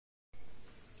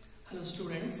Hello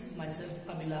students, myself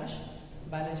Abhilash,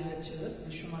 biology lecturer,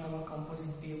 Vishwamanava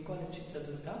Composite PU College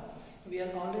Chitradurga. We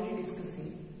are already discussing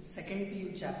second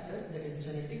PU chapter, that is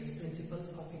genetics, principles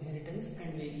of inheritance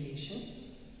and variation.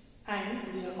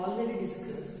 And we have already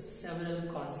discussed several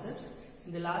concepts.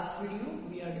 In the last video,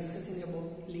 we are discussing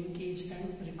about linkage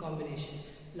and recombination.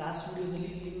 Last video,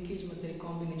 linkage and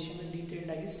recombination detailed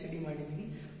agi study madidvi.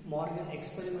 Morgan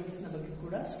experiments na bagge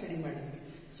kuda study madidvi.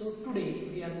 So today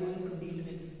we are going to deal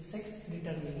with sex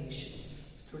determination.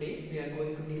 Today we are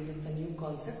going to deal with a new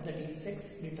concept, that is sex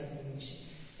determination.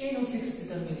 Eno sex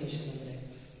determination andre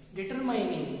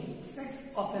determining sex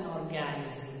of an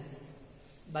organism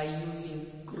by using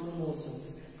chromosomes.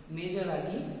 Major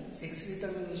agi sex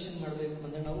determination ಮಾಡಬೇಕು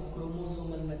ಅಂದ್ರೆ ನಾವು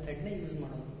chromosomal method ನ use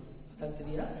ಮಾಡೋದು.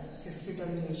 ಅರ್ಥಾಗ್ತಿದೆಯಾ? Sex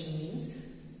determination means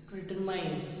to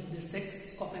determine the sex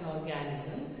of an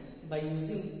organism by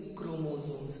using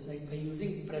chromosomes, like by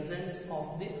using presence of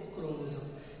the chromosome.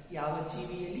 ಯಾವ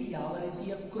ಜೀವಿಯಲ್ಲಿ ಯಾವ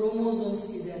ರೀತಿಯ chromosomes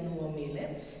ಇದೆ ಅನ್ನುವ ಮೇಲೆ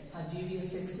ಆ ಜೀವಿಯ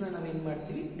ಸೆಕ್ಸ್ ನ ನಾವೇನ್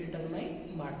ಮಾಡ್ತೀವಿ, ಡಿಟರ್ಮೈನ್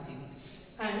ಮಾಡ್ತೀವಿ.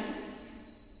 And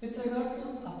with regard to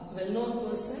a well-known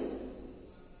person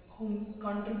who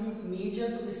contribute major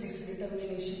to the sex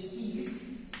determination is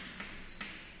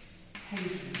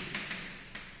Henkin.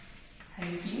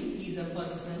 Henkin is a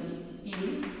person in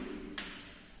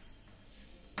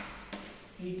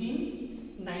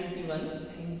 1891.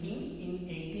 Henkin in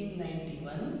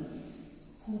 1891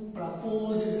 who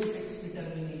proposed sex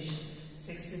determination.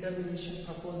 Sex determination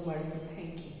proposed ಮಾಡಿದ್ದು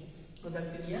Henkin.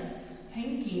 ಗೊತ್ತಾಗ್ತಿದೆಯಾ?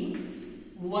 Henkin,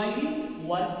 while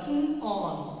working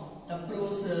on the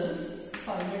process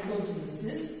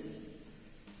spermatogenesis,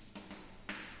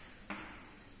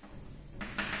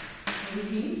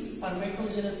 Henkin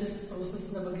spermatogenesis process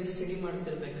ನ ಬಗ್ಗೆ study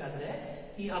ಮಾಡ್ತಿರ್ಬೇಕಾದ್ರೆ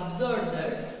he observed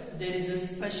that there is a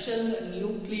special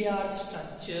nuclear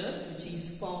structure which is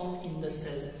found in the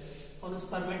cell. ಅವನು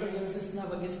ಸ್ಪರ್ಮೆಟೋಜೆನೆಸಿಸ್ ನ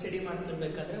ಬಗ್ಗೆ study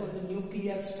ಮಾಡ್ತಿರ್ಬೇಕಾದ್ರೆ ಒಂದು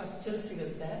nuclear structure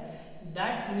ಸಿಗುತ್ತೆ.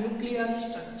 that nuclear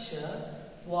structure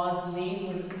was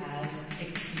named as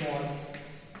X body.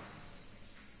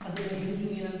 ಅದನ್ನ ಹಿಂದಿ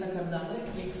ಏನಂತ ಕರೆದ ಅಂದ್ರೆ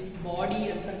X body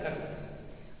ಅಂತ ಕರೆದ.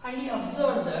 and he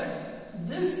observed that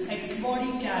this X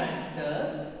body character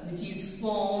which is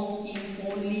found in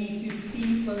only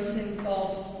 50% of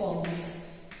sperms.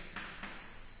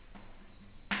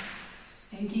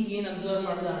 Henkin ಏನು ಅಬ್ಸರ್ವ್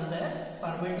ಮಾಡಿದ ಅಂದ್ರೆ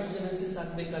ಸ್ಪರ್ಮೆಟೋಜೆನೆಸಿಸ್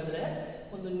ಆಗಬೇಕಾದ್ರೆ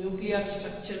ಒಂದು ನ್ಯೂಕ್ಲಿಯರ್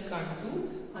ಸ್ಟ್ರಕ್ಚರ್ ಕಾಣ್ತು.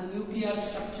 ಆ ನ್ಯೂಕ್ಲಿಯರ್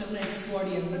ಸ್ಟ್ರಕ್ಚರ್ ನ X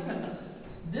body ಅಂತ ಕರೆದ.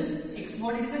 This X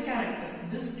body is a character.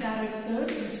 This character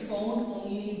is found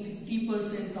only in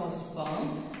 50% of sperm,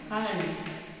 and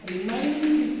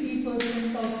remaining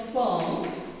 50% of sperm,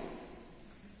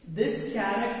 this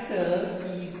character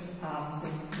is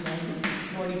absent. X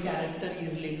body character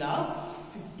ಇರಲಿಲ್ಲ.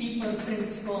 50%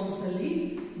 sperms ಅಲ್ಲಿ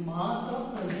ಮಾತ್ರ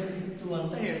present ಇತ್ತು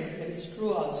ಅಂತ ಹೇಳ್ತಾರೆ. That is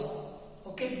true also.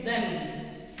 Okay, then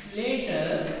later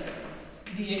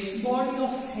the X body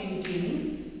of Henkin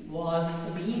was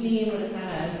renamed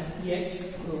as X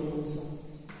chromosome.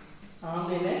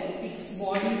 ಆಮೇಲೆ X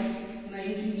body ನ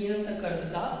Henkin ಏನಂತ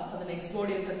ಕರೆದ, ಅದನ್ನ X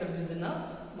body ಅಂತ ಕರೆದಿದ್ದನ್ನ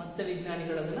ಮತ್ತೆ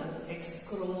ವಿಜ್ಞಾನಿಗಳು ಅದನ್ನ X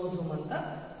chromosome ಅಂತ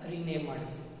ರಿನೇಮ್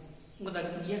ಮಾಡಿದ್ರು.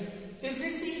 ಗೊತ್ತಾಗ್ತಿದೆಯಾ? If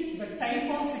we see the type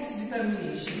of sex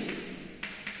determination,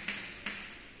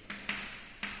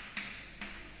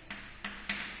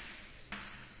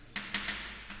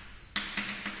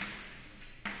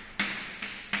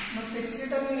 ನಾವು ಸೆಕ್ಸ್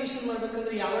ಡಿಟರ್ಮಿನೇಷನ್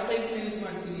ಮಾಡಬೇಕಂದ್ರೆ ಯಾವ ಟೈಪ್ ಯೂಸ್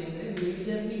ಮಾಡ್ತೀವಿ ಅಂದ್ರೆ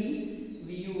majorly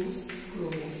we use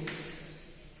chromosomes.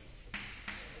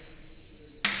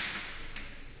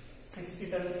 Sex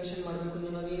determination ಮಾಡಬೇಕು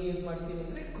ಅಂದ್ರೆ ನಾವೇನು ಯೂಸ್ ಮಾಡ್ತೀವಿ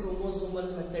ಅಂದ್ರೆ ಕ್ರೋಮೋಸೋಮಲ್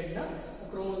ಮೆಥಡ್ ನ,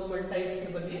 ಕ್ರೋಮೋಸೋಮಲ್ ಟೈಪ್ಸ್ ನ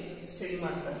ಬಗ್ಗೆ ಸ್ಟಡಿ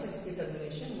ಮಾಡ್ತಾ ಸೆಕ್ಸ್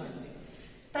ಡಿಟರ್ಮಿನೇಷನ್ ಮಾಡ್ತೀವಿ.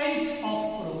 Types of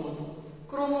chromosome.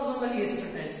 ಕ್ರೋಮೋಸೋಮ್ ಅಲ್ಲಿ ಎಷ್ಟು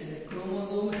ಟೈಪ್ಸ್ ಇದೆ?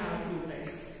 Chromosome have two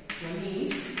types. One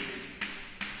is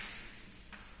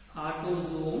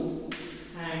autosome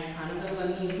and another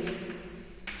one is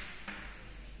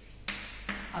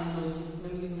allosome.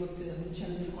 ನಿಮಗೆ ಇದು ಗೊತ್ತಿದೆ, ಮುಂಚೆ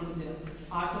ತಿಳ್ಕೊಂಡಿದ್ದೀರಾ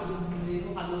ಆಟೋಸೋಮ್ ಅಂದ್ರೆ ಏನು,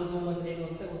 allosome ಅಂದ್ರೆ ಏನು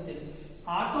ಅಂತ ಗೊತ್ತಿದೆ.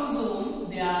 Autosome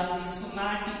they are the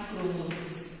somatic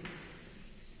chromosomes,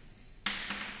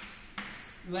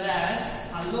 whereas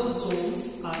allosomes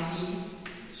are the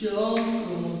germ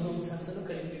chromosomes ಅಂತಾನೂ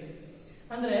ಕರೀತೀವಿ.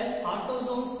 ಅಂದ್ರೆ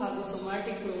autosomes are the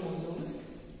somatic chromosomes.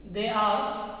 They are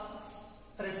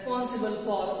responsible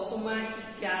for somatic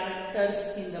characters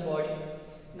in the body.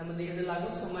 ನಮ್ಮ ದೇಹದಲ್ಲಿ ಆಗೋ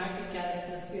somatic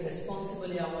characters ಗೆ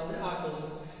responsible ಯಾವ ಅಂದ್ರೆ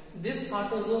autosome. This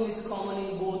autosome is common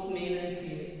in both male and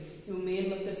female. ಇವು ಮೇಲ್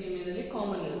ಮತ್ತೆ ಫೀಮೇಲ್ ಅಲ್ಲಿ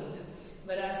ಕಾಮನ್ ಇರುತ್ತೆ.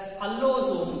 Whereas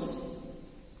allosomes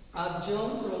or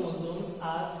germ chromosomes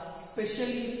are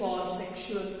specially for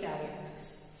sexual characters.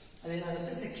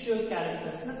 ಅದೇನಾಗುತ್ತೆ, sexual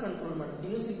characters ನ ಕಂಟ್ರೋಲ್ ಮಾಡುತ್ತೆ.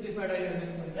 ಇನ್ನು ಸಿಂಪ್ಲಿಫೈಡ್ ಆಗಿ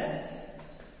ಹೇಳಬೇಕು ಅಂದ್ರೆ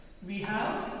we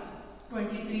have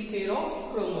 23 pair of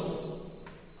chromosomes.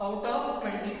 Out of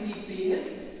 23 pair,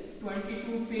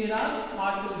 22 pair are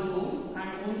autosome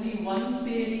and only one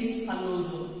pair is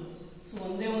allosome. So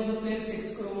ಒಂದೇ ಒಂದು pair sex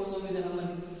chromosome ಇದೆ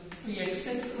ನಮ್ಮಲ್ಲಿ. So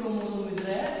XX chromosome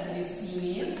ಇದ್ರೆ that is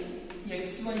female,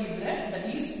 XY ಇದ್ರೆ that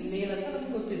is male ಅಂತ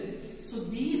ನಮಗೆ ಗೊತ್ತಿದೆ. So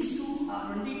these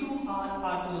 22 are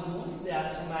autosomes, they are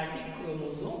somatic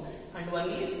chromosome and one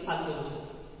is allosome.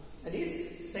 That is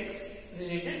sex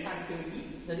related activity,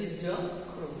 that is germ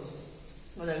chromosome.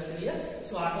 Was that clear?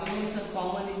 So autosomes are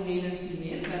common in male and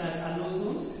female, whereas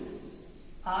allosomes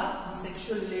are the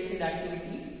sexual related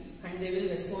activity and they will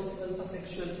be responsible for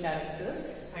sexual characters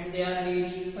and they are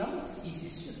varying from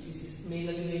species to species. Male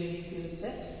alli ಬೇರೆ ರೀತಿ ಇರುತ್ತೆ,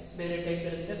 ಬೇರೆ type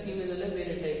ಇರುತ್ತೆ, female ಅಲ್ಲಿ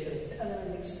ಬೇರೆ type ಇರುತ್ತೆ. ಅದನ್ನ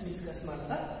next discuss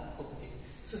ಮಾಡ್ತಾ ಹೋಗ್ತೀವಿ.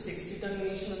 ಸೊ ಸೆಕ್ಸ್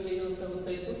ಡಿಟರ್ಮಿನೇಷನ್ ಅಂದ್ರೆ ಏನು ಅಂತ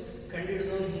ಗೊತ್ತಾಯ್ತು,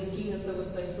 ಕಂಡುಹಿಡಿದವನು ಹಿಂಕಿಂಗ್ ಅಂತ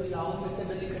ಗೊತ್ತಾಯ್ತು, ಯಾವ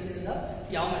ಮೆಥಡ್ ಅಲ್ಲಿ ಕಂಡುಹಿಡಿದ,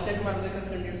 ಯಾವ ಮೆಥಡ್ ಮಾಡ್ಬೇಕಂತ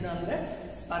ಕಂಡುಹಿಡಿದ ಅಂದ್ರೆ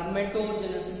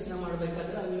ಸ್ಪರ್ಮೆಟೋಜೆನೆಸಿಸ್ ನ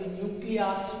ಮಾಡಬೇಕಾದ್ರೆ ಅವನಿಗೆ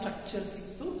ನ್ಯೂಕ್ಲಿಯರ್ ಸ್ಟ್ರಕ್ಚರ್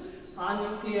ಸಿಕ್ತು. ಆ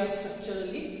ನ್ಯೂಕ್ಲಿಯರ್ ಸ್ಟ್ರಕ್ಚರ್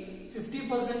ಅಲ್ಲಿ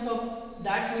 50% of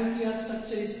that nuclear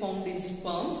structure is found in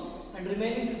sperms and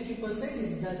remaining 50%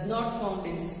 is does not found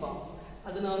in sperms.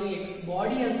 ಅದನ್ನ ಅವನು X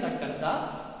body ಅಂತ ಕರೆದ.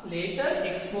 later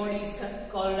X body is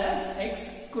called as X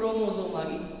chromosome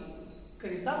ಆಗಿ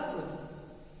ಕರೀತಾ ಹೋದ್ರು.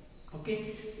 Okay,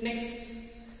 next,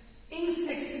 in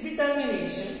sex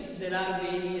determination there are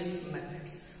various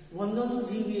methods. ಒಂದೊಂದು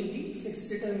ಜೀವಿಯಲ್ಲಿ sex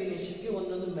determination ಗೆ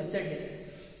ಒಂದೊಂದು ಮೆಥಡ್ ಇದೆ.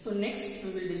 So next we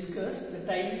will discuss the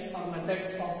types or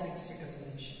methods of sex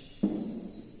determination.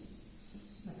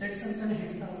 Methods ಅಂತಾನೆ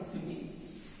ಹೇಳ್ತಾ ಹೋಗ್ತೀವಿ.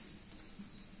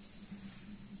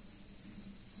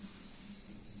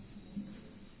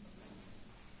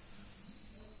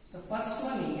 The first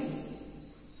one is,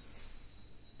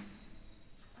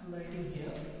 I'm writing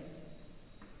here,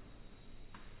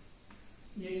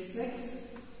 XX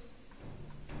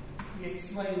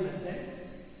XY method.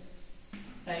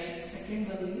 Type second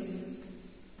one is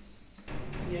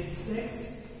XX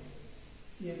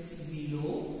X0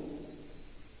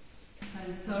 and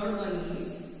third one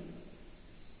is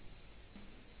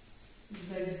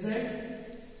ZZ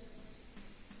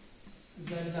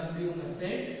ZW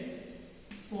method.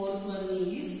 Fourth one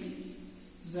is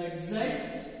ZZ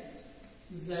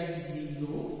Z0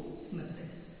 method.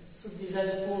 So these are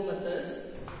the four methods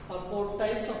or four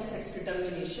types of sex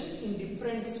determination in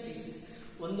different species.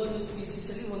 ಒಂದೊಂದು species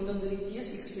ಅಲ್ಲಿ ಒಂದೊಂದು ರೀತಿಯ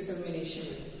sex determination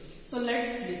ಇದೆ. So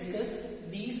let's discuss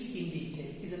these in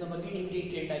detail. ಇದನ್ನ ಬಗ್ಗೆ in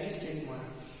detail ಆಗಿ study ಮಾಡೋಣ.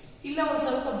 ಇಲ್ಲ ಒಂದು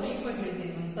ಸ್ವಲ್ಪ ಬ್ರೀಫ್ ಆಗಿ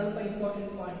ಹೇಳ್ತೀನಿ, ಒಂದು ಸ್ವಲ್ಪ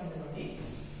ಇಂಪಾರ್ಟೆಂಟ್ ಪಾಯಿಂಟ್ ಇದೆ ನೋಡಿ.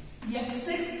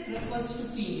 XX refers to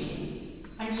female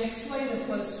and XY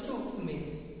refers to male.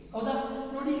 ಹೌದಾ?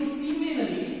 ನೋಡಿ, ಇಲ್ಲಿ ಫೀಮೇಲ್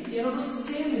ಅಲ್ಲಿ ಎರಡು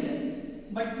ಸೇಮ್ ಇದೆ,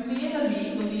 ಬಟ್ ಮೇಲ್ ಅಲ್ಲಿ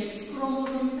ಒಂದು X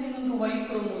ಕ್ರೋಮೋಸೋಮ್ ಇದೆ, ಇನ್ನೊಂದು Y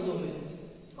ಕ್ರೋಮೋಸೋಮ್ ಇದೆ.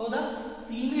 ಹೌದಾ?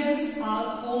 Females are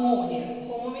homo here.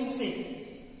 Homo means same.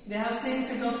 They have same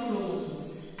set of chromosomes.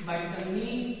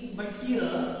 But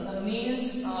here the males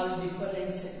are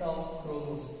different set of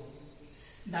chromosomes.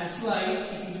 That's why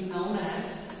it is known as,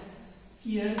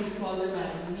 here we call them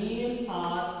as male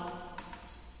are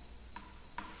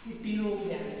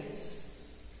heterogametes.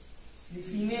 The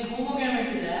female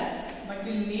homogamete ಇದೆ, but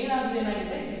ಇಲ್ಲಿ ಮೇಲ್ ಆದ್ರೆ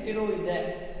ಏನಾಗಿದೆ, hetero ಇದೆ.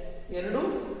 ಎರಡು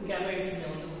gametes ಇದೆ,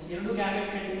 ಎರಡು gamete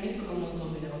containing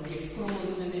chromosome ಇದೆ, ಒಂದು X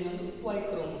ಕ್ರೋಮೋಸೋಮ್ ಇದೆ, ಇನ್ನೊಂದು Y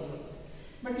ಕ್ರೋಮೋಸೋಮ್.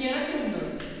 ಬಟ್ ಎರಡು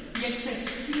ನೋಡಿ, XX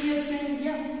ಫೀಮೇಲ್ ಸೇಮ್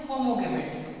ಇದೆಯಾ,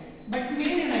 ಹೋಮೋಗ್ಯಾಮೆಟಿಕ್. ಬಟ್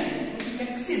ಮೇಲ್ ಏನಾಗಿದೆ,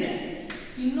 X ಇದೆ,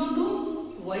 ಇನ್ನೊಂದು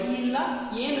Y ಇಲ್ಲ,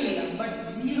 ಏನು ಇಲ್ಲ, ಬಟ್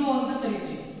 0 ಅಂತ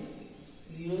ಕರಿತೀವಿ.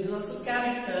 0 is also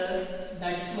character.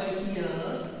 That's why here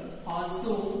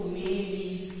also male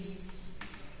is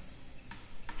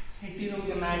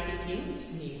heterogametic in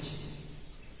nature.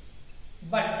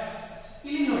 But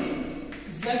ಇಲ್ಲಿ ನೋಡಿ,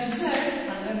 ZZ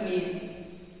ಅಂದ್ರೆ ಮೇಲ್,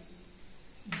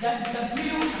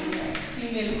 ZW ಅಂದ್ರೆ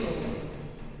ಫೀಮೇಲ್ ಕ್ರೋಮೋಸೋಮ್.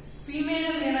 ಫೀಮೇಲ್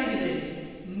ಅಲ್ಲಿ ಏನಾಗಿದೆ,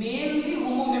 ಮೇಲ್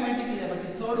ಹೋಮೋಗ್ಯಾಮೆಟಿಕ್ ಇದೆ, ಬಟ್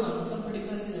ಥರ್ಡ್ ಒನ್ ಸ್ವಲ್ಪ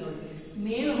ಡಿಫರೆನ್ಸ್ ಇದೆ ನೋಡಿ.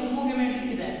 ಮೇಲ್ ಹೋಮೋಗ್ಯಾಮೆಟಿಕ್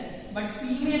ಇದೆ, ಬಟ್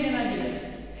ಫೀಮೇಲ್ ಏನಾಗಿದೆ,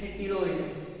 ಹೆಟಿರೋ ಇದೆ.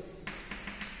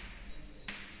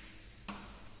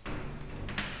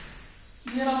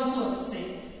 Here also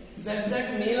same. ZZ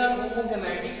male are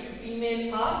homogametic, female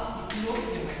are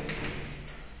heterogametic.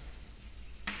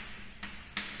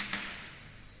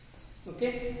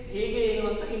 Okay, ಹೇಗೆ ಏನು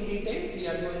ಅಂತ in detail we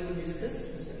are going to discuss.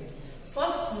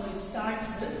 First we will start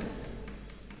with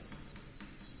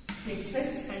XX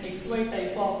and XY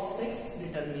type of sex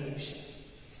determination.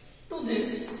 To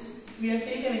this we have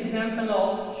taken example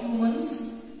of humans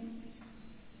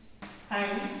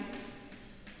and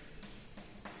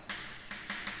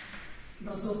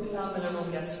Drosophila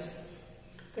melanogaster.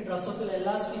 Okay, Drosophila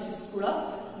ಎಲ್ಲ species ಕೂಡ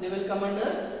they will come under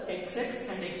XX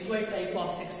and XY type of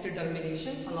sex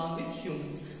determination along with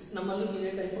humans. ನಮ್ಮಲ್ಲೂ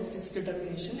ಇದೇ type of sex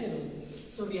determination ಇರೋದು.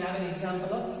 So we have an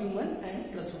example of human and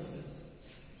Drosophila.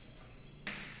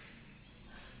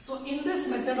 So in this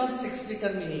method of sex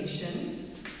determination,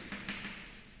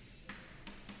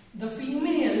 the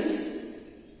females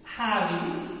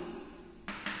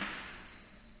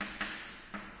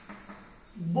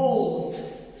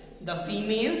the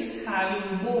females having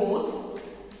both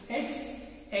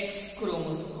X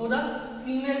chromosome. ಹೌದಾ?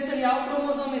 Females ಅಲ್ಲಿ ಯಾವ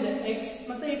chromosome ಇದೆ? X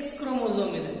ಮತ್ತೆ X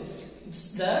chromosome ಇದೆ.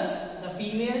 Thus, the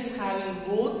females having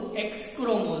both X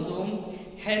chromosome,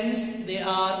 hence they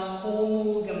are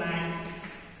homogamic.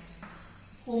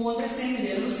 Homo ಅಂದ್ರೆ same ಇದೆ,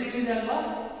 ಎಲ್ಲರೂ same ಇದೆ ಅಲ್ವಾ?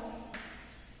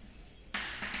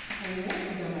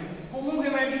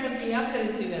 Homogamic ಅಂತ ಯಾಕೆ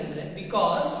ಕರಿತೀವಿ ಅಂದ್ರೆ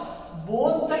because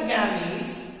both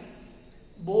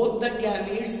the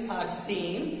gametes are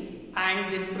same and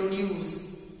they produce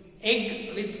egg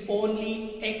with only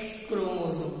X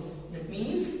chromosome. That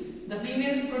means the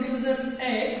females produces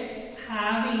egg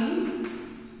having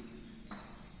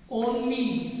only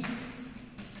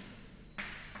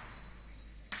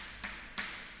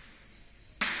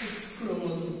X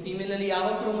chromosome. Female egg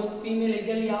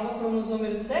ಅಲ್ಲಿ ಯಾವ ಕ್ರೋಮೋಸೋಮ್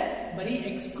ಇರುತ್ತೆ? ಬರೀ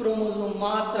X chromosome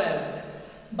ಮಾತ್ರ ಇರುತ್ತೆ.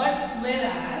 But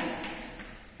whereas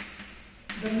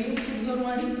the males observe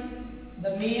ಮಾಡಿ,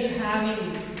 the male having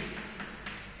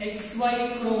XY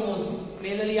chromosome.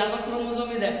 Male ಅಲ್ಲಿ ಯಾವ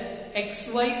chromosome ಇದೆ?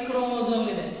 XY chromosome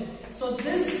ಇದೆ. So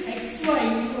this XY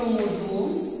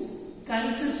chromosomes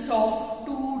consist of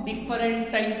two different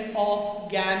type of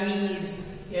gametes.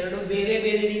 ಎರಡು ಬೇರೆ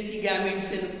ಬೇರೆ ರೀತಿ gametes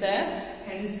ಇರುತ್ತೆ.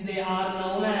 Hence they are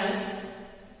known as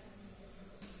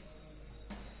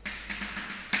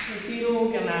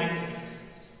heterogamatic.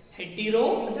 Hetero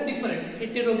ಅಂದ್ರೆ different,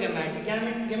 heterogamatic.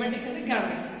 Gametic ಅಂದ್ರೆ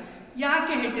gametes.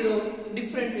 ಯಾಕೆ ಹೆಟೆರೋ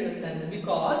ಡಿಫರೆಂಟ್ ಇರುತ್ತೆ ಅಂದ್ರೆ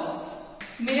because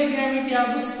male gamete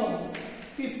ಯಾವುದು? sperms.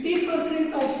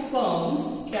 50% of sperms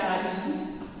carry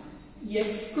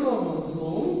X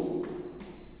chromosome,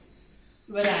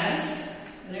 whereas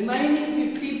remaining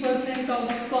 50% of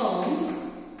sperms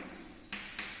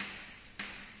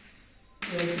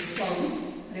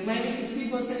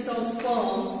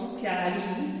carry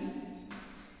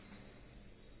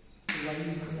Y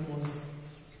chromosome.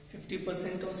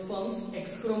 50% of sperms X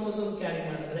chromosome carry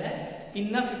ಮಾಡಿದ್ರೆ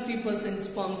ಇನ್ನ 50%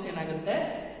 sperms ಏನಾಗುತ್ತೆ?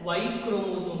 Y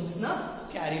chromosomes ನ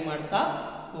ಕ್ಯಾರಿ ಮಾಡ್ತಾ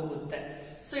ಹೋಗುತ್ತೆ.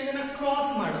 ಸೊ ಇದನ್ನ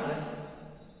ಕ್ರಾಸ್ ಮಾಡಿದ್ರೆ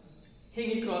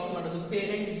ಹೇಗೆ ಕ್ರಾಸ್ ಮಾಡೋದು?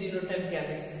 ಪೇರೆಂಟ್ಸ್ ಜೀನೋಟೈಪ್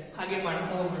ಗ್ಯಾಮೆಟ್ಸ್ ಹಾಗೆ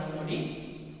ಮಾಡ್ತಾ ಹೋಗೋಣ ನೋಡಿ.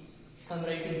 I'm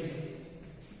writing here.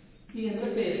 P ಅಂದ್ರೆ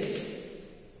ಪೇರೆಂಟ್ಸ್.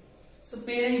 ಸೊ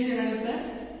ಪೇರೆಂಟ್ಸ್ ಏನಾಗುತ್ತೆ?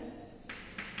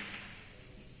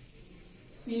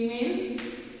 ಫೀಮೇಲ್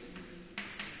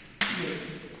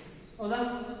ಹೌದಾ?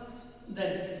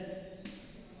 then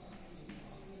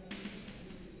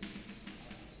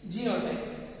genotype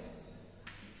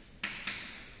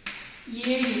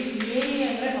A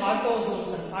ಅಂದ್ರೆ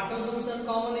autosomes are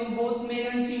common in both male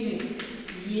and female.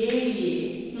 AA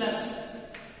plus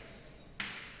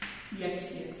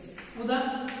XX. ಹೌದಾ?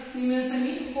 ಫೀಮೇಲ್ಸ್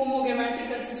ಅಲ್ಲಿ homogamic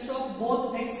consist of both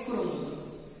X chromosomes.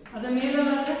 ಅದ ಮೇಲ್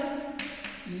ಅಂದ್ರೆ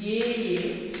AA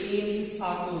means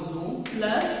autosome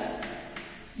plus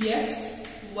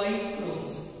XY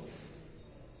chromosome.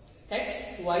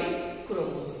 XY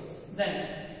chromosomes. Then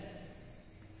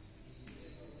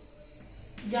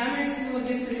gametes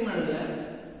ಬಗ್ಗೆ study ಮಾಡಿದ್ರೆ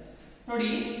ನೋಡಿ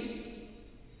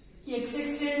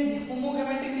XX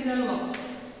homogamic ಇದೆ ಅಲ್ವಾ?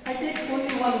 I take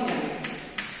only one gametes.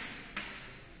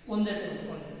 ಒಂದೇ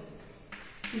ತೆಗೆದುಕೊಂಡೆ.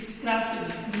 Is classic.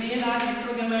 Male are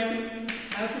heterogamic.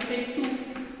 I have to take two.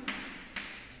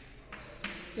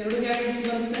 ಎರಡು gametes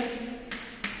ಬರುತ್ತೆ.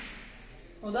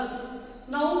 ಹೌದಾ?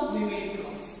 Now we made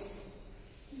cross.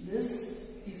 This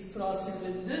is crossed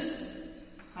with this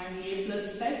and A plus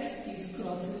X is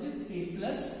crossed with A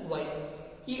plus Y.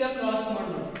 ಈಗ cross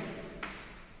ಮಾಡೋಣ.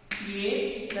 A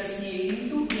plus A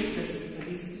into A plus C. That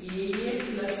is AA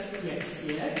plus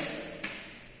XX.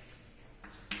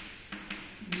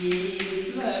 AA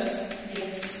plus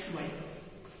XY.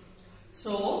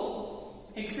 So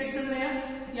XX ಅಂದ್ರೆ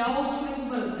ಯಾವ specs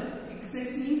ಬರುತ್ತೆ? XX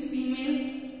means female.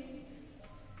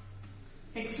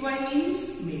 XY means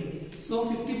male. So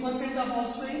 50% of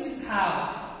offsprings are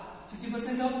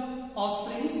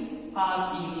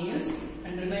females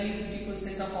and remaining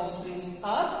 50% of offsprings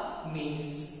are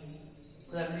males.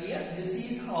 This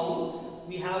is how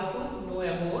we have to know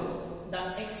about the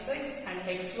XX and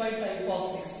XY type of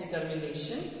sex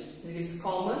determination. It is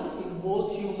common in both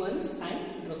humans and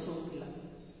Drosophila.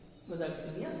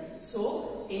 So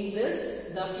in this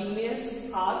the females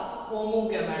are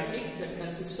homogamic, that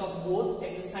consist of both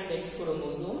X and X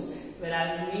chromosomes,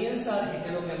 whereas males are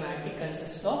heterogamic,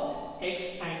 consist of X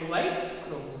and Y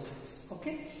chromosomes.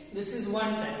 Okay, this is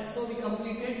one type. So we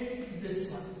completed this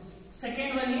one. Second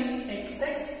one is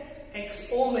XX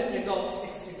XO method of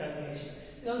sex determination.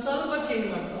 ಇದೊಂದು ಸ್ವಲ್ಪ change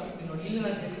ಮಾಡ್ತಾ ಹೋಗ್ತೀನಿ ನೋಡಿ. ಇಲ್ಲಿ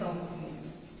ನಾನು ಹೇಳ್ತಾ ಹೋಗ್ತೀನಿ.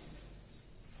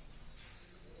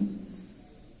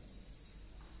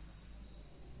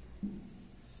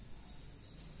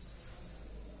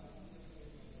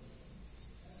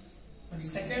 The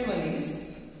second one is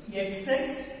XX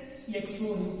XO.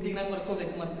 ಈಗ ನಾನು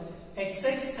ಬರ್ಕೋಬೇಕು ಮತ್ತೆ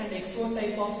XX and XO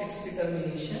type of sex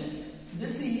determination.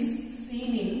 This is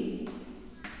seen in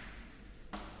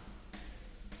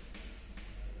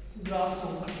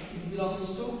grasshopper. It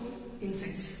belongs to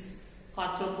insects.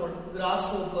 Arthropod.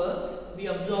 Grasshopper, we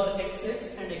observe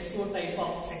XX and XO type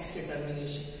of sex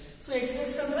determination. So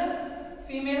XX are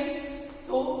females.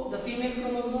 So the female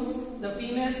chromosomes, the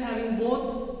females having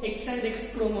both X and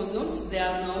X chromosomes, they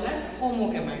are known as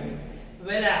homogametic.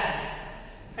 Whereas,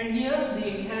 and here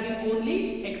they having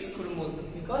only X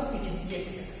chromosome because it is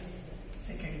XX.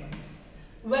 Second one.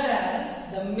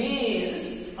 Whereas the males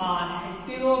are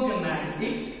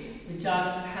heterogametic, which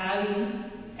are having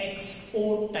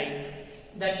XO type.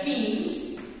 That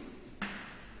means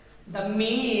the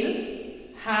male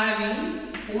having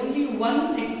only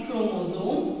one X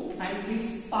chromosome and its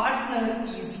partner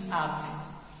is absent.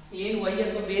 Y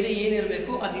ಅಥವಾ ಬೇರೆ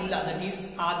ಏನಿರಬೇಕು ಅದಿಲ್ಲ, that is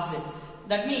absent.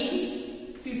 That means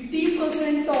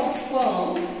 50% of sperm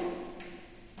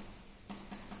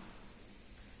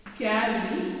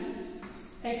carry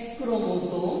X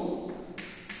chromosome,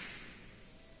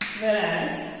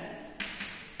 whereas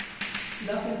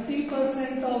the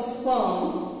 50% of sperm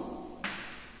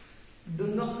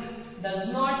does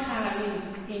not having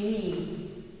any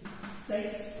sex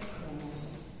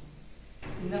chromosome.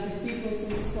 In a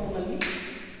 50% sperm ali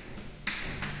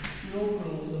no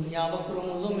chromosome, ಯಾವ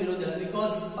chromosome ಇರೋದಿಲ್ಲ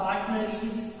because partner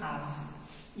is absent.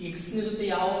 ಈ X ನ ಜೊತೆ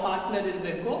ಯಾವ partner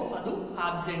ಇರಬೇಕು ಅದು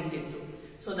absent ಇತ್ತು.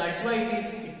 So that's why it is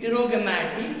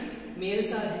heterogametic.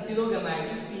 Males are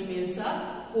heterogametic, females are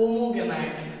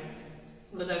homogametic.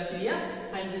 ಗೊತ್ತಾಗ್ತಿದೆಯಾ?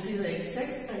 And this is the XX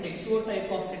and XO type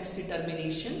of sex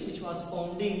determination which was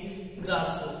found in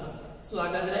grasshopper. So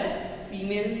ಹಾಗಾದ್ರೆ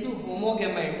females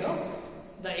homogamete,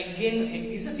 the egg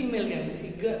is a female gamete.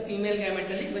 Female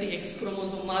gamete ಅಲ್ಲಿ ಬರೀ X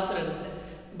chromosome ಮಾತ್ರ ಇರುತ್ತೆ.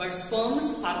 But sperms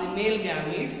are the male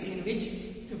gametes in which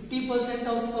 50%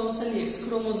 of sperms ಅಲ್ಲಿ X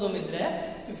chromosome ಇದ್ರೆ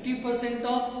 50%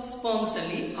 of sperms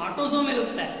ಅಲ್ಲಿ autosome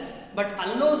ಇರುತ್ತೆ. But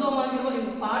allosome ಆಗಿರುವ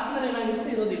ನಿಮ್ಮ ಪಾರ್ಟ್ನರ್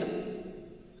ಏನಾಗಿರುತ್ತೆ ಇರೋದಿಲ್ಲ.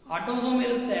 ಆಟೋಸೋಮ್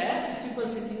ಇರುತ್ತೆ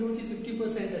 50%, ಇನ್ನೂರಿಗೆ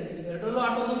 50% ಅಲ್ಲಿ ಎರಡರಲ್ಲೂ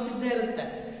ಆಟೋಸೋಮ್ಸ್ ಇದ್ದೇ ಇರುತ್ತೆ.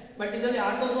 ಬಟ್ ಇದರಲ್ಲಿ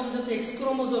ಆಟೋಸೋಮ್ ಜೊತೆ ಎಕ್ಸ್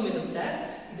ಕ್ರೋಮೋಸೋಮ್ ಇರುತ್ತೆ,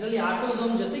 ಇದರಲ್ಲಿ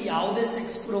ಆಟೋಸೋಮ್ ಜೊತೆ ಯಾವುದೇ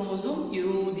ಸೆಕ್ಸ್ ಕ್ರೋಮೋಸೋಮ್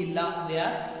ಇರುವುದಿಲ್ಲ, ದೇ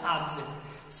ಆರ್ ಆಬ್ಸೆಂಟ್.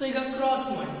 ಸೊ ಈಗ ಕ್ರಾಸ್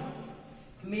ಮಾಡಿ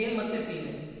ಮೇಲ್ ಮತ್ತೆ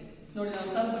ಫೀಮೇಲ್ ನೋಡಿ, ನಾನು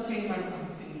ಸ್ವಲ್ಪ ಚೇಂಜ್ ಮಾಡ್ಕೊಂಡು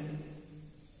ಹೋಗ್ತೀನಿ.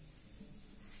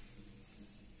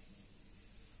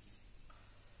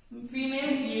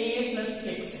 Female A plus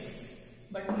X X,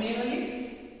 but ಮೇಲ್ ಅಲ್ಲಿ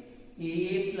ಎ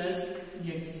ಪ್ಲಸ್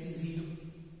ಎಕ್ಸ್ 0.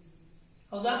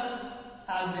 ಹೌದಾ?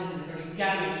 ಆಬ್ಸೆಂಟ್ ಇದೆ ನೋಡಿ.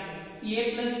 ಗ್ಯಾಮೆಟ್ಸ್ ಎ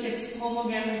ಪ್ಲಸ್ ಎಕ್ಸ್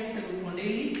ಹೋಮೋಗ್ಯಾಮೆಟ್ಸ್ ತೆಗೆದುಕೊಂಡೆ,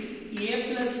 ಇಲ್ಲಿ A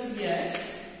plus X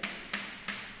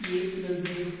A plus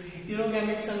 0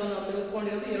 ಹೆಟಿರೋಗ್ಯಾಮೆಟ್ಸ್ ಅನ್ನು ನಾವು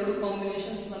ತೆಗೆದುಕೊಂಡಿರೋದು ಎರಡು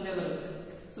ಕಾಂಬಿನೇಷನ್ಸ್ ಒಂದೇ ಬರುತ್ತೆ.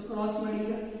 ಸೊ ಕ್ರಾಸ್ ಮಾಡಿ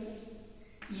ಈಗ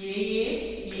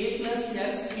A plus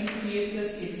X into A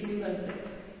plus X ಇಂದ ಬರುತ್ತೆ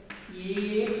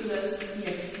A plus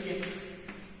X X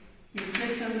X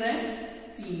X ಅಂದ್ರೆ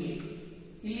ಫೀಮೇಲ್,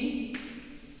 ಇಲ್ಲಿ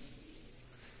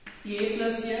a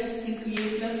plus x into a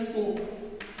plus o,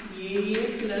 a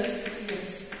plus x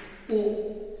o.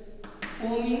 O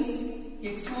means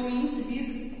xo means it is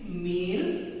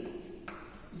male,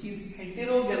 which is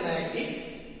heterogametic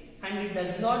and it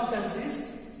does not consist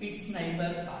its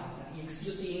neighbor partner. X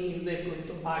ಜೊತೆ ಏನು ಇರಬೇಕು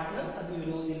ಇತ್ತು partner ಅದು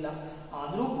ಇರುವುದಿಲ್ಲ.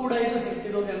 ಆದರೂ ಕೂಡ ಇದು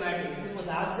ಹೆಟೆರೋಗ್ಯಾಮೆಟಿಕ್,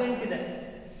 ಒಂದು ಆಬ್ಸೆಂಟ್ ಇದೆ.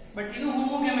 ಬಟ್ ಇದು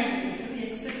ಹೋಮೋಗ್ಯಾಮೆಟಿಕ್,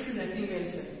 XX ಇದೆ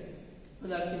females.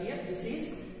 ಗೊತ್ತಾಗ್ತಿದೆಯಾ? This is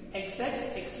XX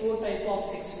XO type of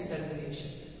sex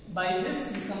determination. By this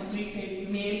we completed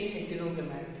male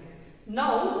heterogametic.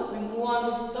 Now we move on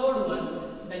to third one,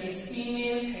 that is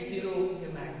female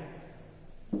heterogametic.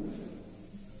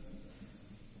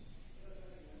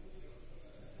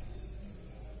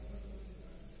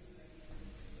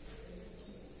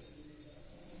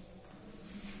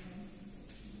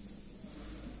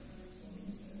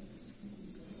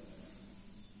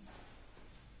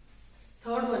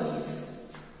 Third one is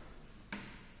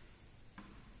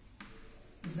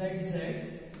ZZ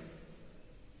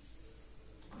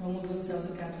chromosomes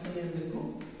ಯಾವುದು capsule ಇರಬೇಕು,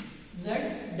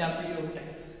 ZW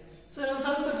type. So ನಾವು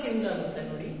ಸ್ವಲ್ಪ change ಆಗುತ್ತೆ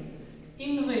ನೋಡಿ,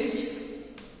 in which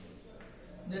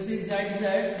this is ZZ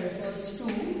refers to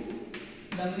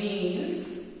the males,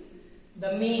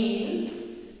 the male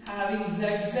having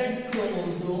ZZ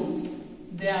chromosomes,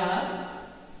 they are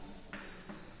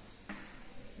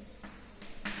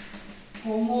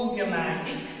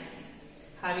homogametic,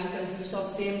 having consist of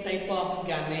same type of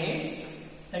gametes.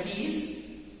 That is,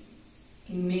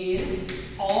 in male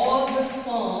all the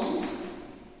sperms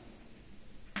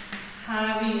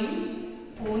having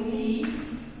only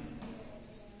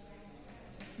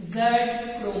Z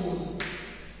chromosome.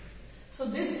 So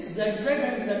this ZZ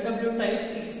and ZW type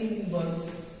is seen in birds.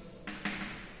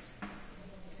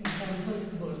 Example,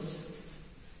 birds.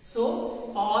 So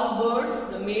all birds,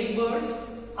 the male birds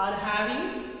are having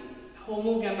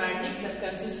homogametic that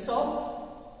consists of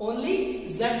only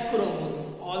Z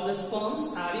chromosome. All the sperms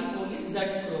having only Z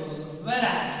chromosome.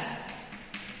 Whereas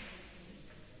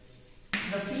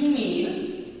the female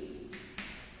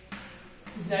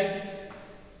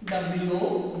ZW,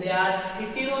 they are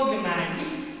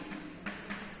heterogametic.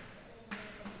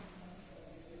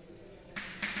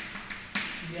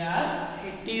 They are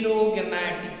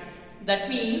heterogametic. That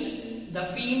means the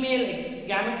female egg,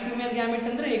 gamete, female gamete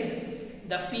andre egg.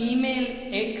 The female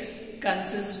egg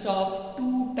consists of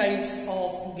two types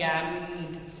of gamete.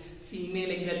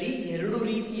 Female egg alli ಎರಡು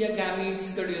ರೀತಿಯ gametes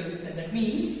ಗಳು ಇರುತ್ತೆ. That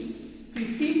means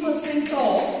 50%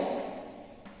 of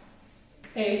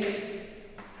egg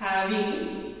having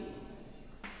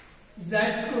Z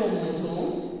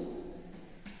chromosome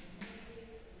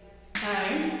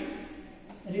and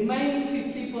remaining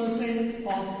 50%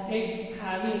 of egg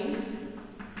having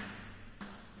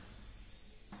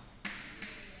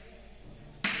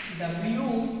W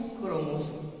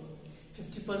chromosome.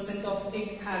 50% of egg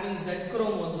having Z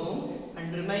chromosome and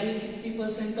remaining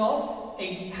 50% of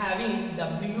egg having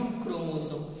W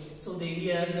chromosome. So they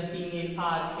here the female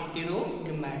are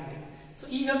heterogametic. So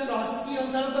ಈಗ cross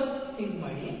ಒಂದು ಸ್ವಲ್ಪ think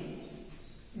ಮಾಡಿ.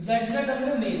 ZZ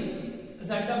ಅಂದ್ರೆ ಮೇಲ್,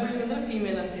 ZW ಅಂದ್ರೆ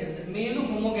female ಅಂತ ಹೇಳಿದ್ರೆ ಮೇಲು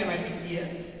ಹೋಮೋಗ್ಯಾಮೆಟಿಕ್, here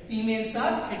females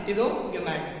R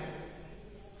ಹೆಟೆರೋಗ್ಯಾಮೆಟಿಕ್.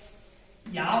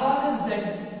 ಯಾವಾಗ Z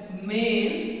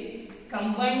mail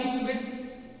combines with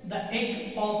the egg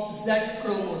of Z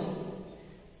chromosome,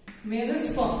 mail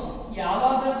sperm,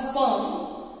 ಯಾವಾಗ ಸ್ಪರ್ಮ್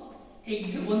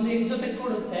ಎಗ್ ಒಂದು ಎಗ್ ಜೊತೆ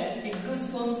ಕೊಡುತ್ತೆ, ಎಗ್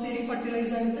ಸ್ಪರ್ಮ್ ಸೇರಿ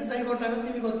ಫರ್ಟಿಲೈಸ್ ಆಗುತ್ತೆ, ಝೈಗೋಟ್ ಆಗುತ್ತೆ,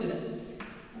 ನಿಮಗೆ ಗೊತ್ತಿದೆ.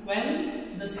 When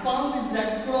the sperm with Z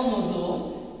chromosome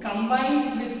combines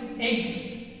with egg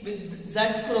with Z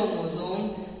chromosome,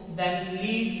 then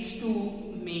leads to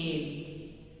male.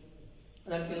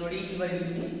 ಅದಕ್ಕೆ ನೋಡಿ ಇಲ್ಲಿ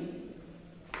ಬರೆದಿದ್ದೀನಿ,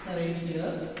 right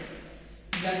here.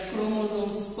 Z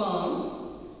chromosome sperm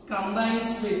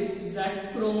combines with Z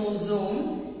chromosome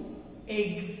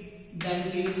egg, then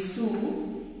leads to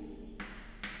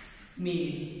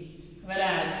male.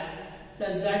 Whereas the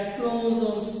Z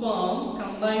chromosome sperm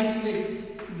combines with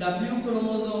W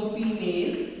chromosome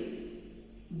female,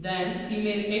 then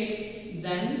female egg,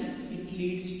 then it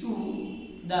leads to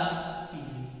the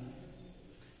female.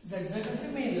 ZZ ಅಂದ್ರೆ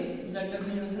ಮೇಲ್,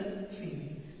 ZW ಅಂದ್ರೆ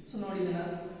female. So ನೋಡಿ ಇದನ್ನ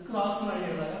cross ಮಾಡಿ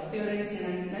ಹೇಳುವಾಗ parents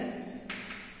ಏನಾಗುತ್ತೆ,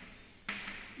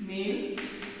 ಮೇಲ್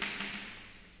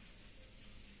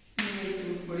female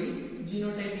ತಿಳ್ಕೊಳ್ಳಿ,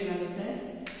 genotype ಏನಾಗುತ್ತೆ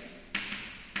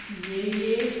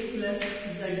AA plus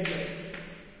ZZ.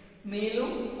 ಮೇಲು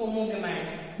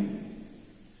ಹೋಮೋಗ್ಯಾಮೆಟಿಕ್,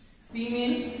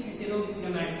 female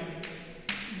heterogametic,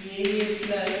 AA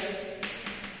plus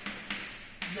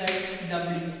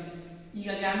ZW. ಈಗ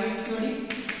gametes ನೋಡಿ,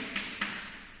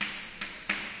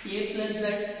 A plus Z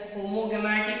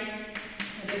homogametic,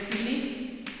 ಇಲ್ಲಿ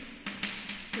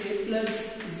A plus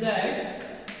Z,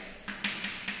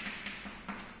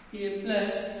 A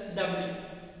plus W.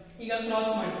 ಈಗ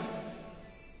ಕ್ರಾಸ್ ಮಾಡಿ,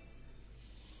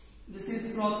 this is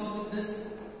crossed with this,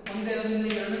 ಒಂದೇ ಇರೋದ್ರಿಂದ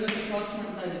ಎರಡು ಜೊತೆ ಕ್ರಾಸ್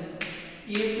ಮಾಡ್ತಾ ಇದ್ದೀವಿ.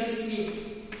 A plus A,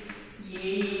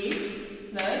 AA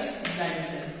plus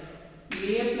ZZ.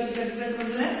 AA plus ZZ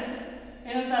ಬಂದ್ರೆ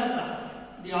ಏನಂತ ಅರ್ಥ?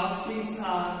 The offsprings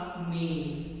are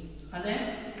male. ಅದೇ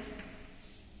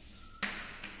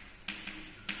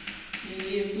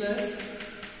AA plus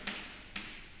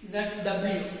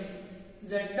ZW.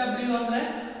 ZW ಅಂದ್ರೆ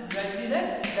Z ಇದೆ,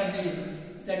 W.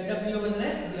 ZW ಬಂದ್ರೆ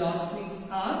the offsprings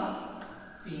are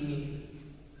female.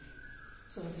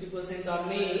 So 50% are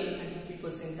male and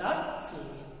 50% are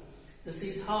female. This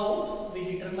is how we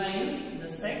determine the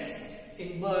sex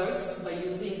in birds by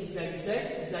using ZZ,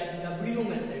 ZW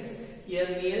methods. Here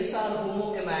males are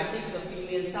homogametic, the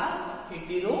females are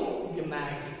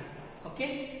heterogametic.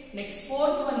 Okay. Next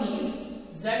fourth one is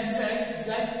ZZ,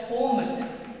 ZO method.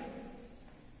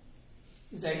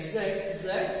 ZZ,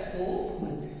 ZO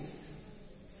methods.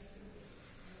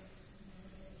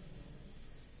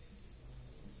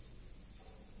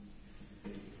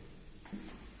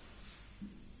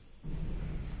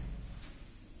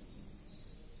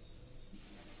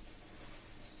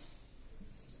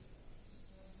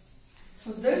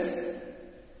 So this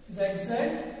ZZ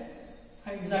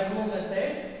and ZO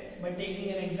method, by taking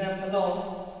an example of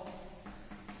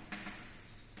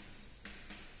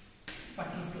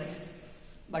butterfly.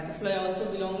 Butterfly also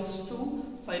belongs to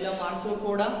phylum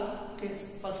Arthropoda. Okay,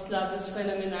 first largest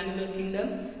phylum in animal kingdom,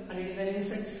 and it is an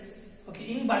insect. Okay,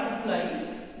 in butterfly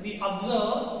we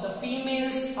observe the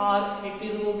females are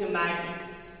heterogametic.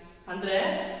 Andre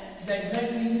ZZ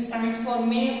means stands for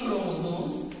male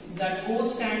chromosomes. ZO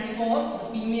stands for the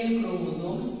female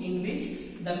chromosomes, in which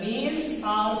the males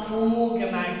are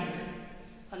homogametic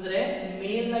ಅಂದ್ರೆ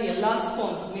ಮೇಲ್ ನ ಎಲ್ಲಾ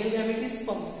sperms, mail gamete is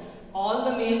sperms. All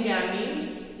the male gametes,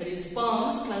 that is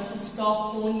sperms, consist of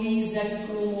only Z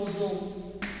chromosome.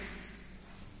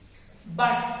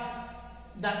 But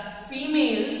the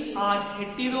females are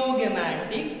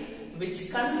heterogametic, which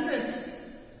consist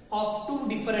of two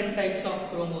different types of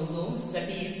chromosomes, that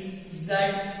is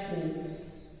ZO.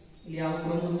 Yeah,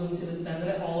 chromosomes irutte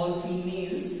andre all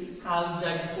females have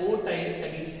ZO type,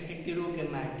 that is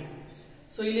heterogametic.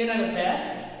 So ಇಲ್ಲಿ ಏನಾಗುತ್ತೆ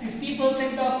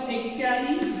 50% of egg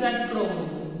carry Z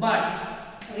chromosome, but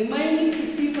remaining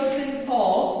 50%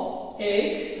 of egg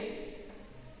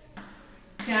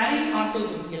carry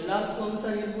autosome. ಎಲ್ಲ sperms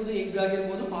ಆಗಿರಬಹುದು, egg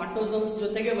ಆಗಿರಬಹುದು, autosomes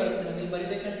ಜೊತೆಗೆ ಬರುತ್ತೆ. ನಮಗೆ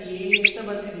ಬರಿಬೇಕಂತ A ಅಂತ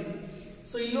ಬರ್ತಿದೀವಿ.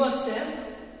 So ಇಲ್ಲೂ ಅಷ್ಟೇ,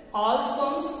 all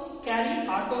sperms carry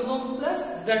autosome plus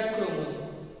Z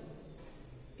chromosome.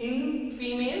 In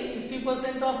female,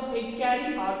 50% of egg carry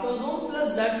autosome plus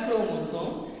Z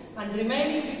chromosome, and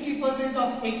remaining 50% of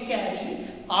egg carry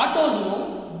autosome,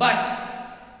 but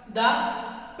the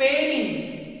pairing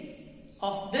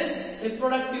of this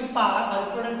reproductive part or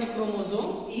reproductive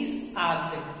chromosome is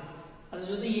absent. ಅದರ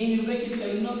ಜೊತೆ ಏನು ಇರಬೇಕಿತ್ತು,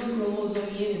 ಇನ್ನೊಂದು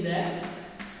chromosome ಏನಿದೆ,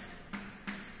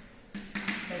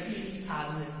 that is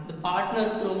absent. The partner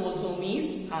chromosome is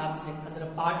absent. ಅದರ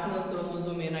partner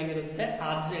chromosome ಏನಾಗಿರುತ್ತೆ,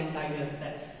 absent ಆಗಿರುತ್ತೆ.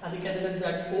 ಅದಕ್ಕೆ ಅದನ್ನ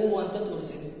ZO ಅಂತ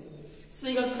ತೋರಿಸಿದ್ವಿ. ಸೊ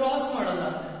ಈಗ ಕ್ರಾಸ್ ಮಾಡೋಣ,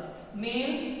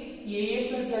 ಮೇಲ್ AA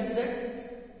plus ZZ,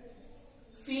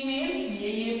 female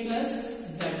AA plus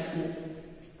ZO.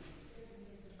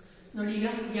 ನೋಡಿ ಈಗ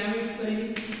ಗ್ಯಾಮೆಟ್ಸ್ ಬರೀರಿ,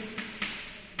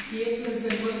 A plus Z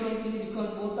ಬರ್ಕೊಂತೀನಿ because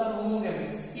both are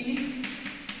ಹೋಮೋಗ್ಯಾಮೆಟ್ಸ್. ಇಲ್ಲಿ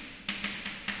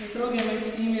ಹೆಟರೋಗ್ಯಾಮೆಟ್ಸ್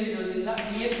ಫೀಮೇಲ್ ಇರೋದ್ರಿಂದ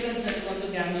A plus Z ಒಂದು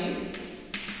ಗ್ಯಾಮೆಟ್,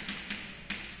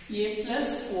 A plus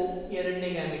O ಎರಡನೇ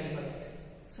ಗ್ಯಾಮೆಟ್ ಬರುತ್ತೆ.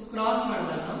 ಸೊ ಕ್ರಾಸ್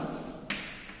ಮಾಡಿದಾಗ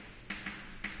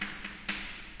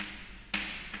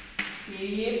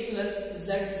AA plus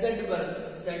ZZ ಬರುತ್ತೆ.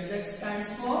 ZZ stands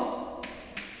for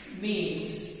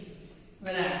males,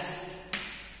 whereas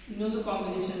ಇನ್ನೊಂದು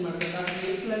ಕಾಂಬಿನೇಷನ್ ಮಾಡಿದಾಗ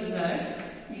A plus Z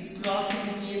is crossed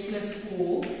with A plus O,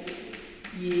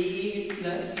 AA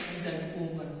plus ZO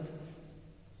ಬರುತ್ತೆ.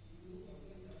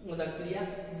 ಗೊತ್ತಾಗ್ತಿದೆಯಾ?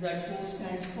 ZO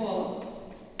stands for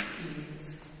females.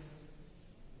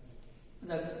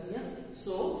 ಗೊತ್ತಾಗ್ತಿದೆಯಾ?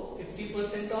 So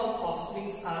 50% of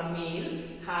offsprings are male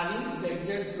having ZZ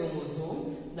chromosome.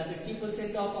 The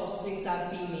 50% of offsprings are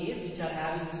female which are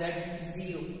having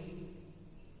Z0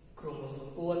 chromosome.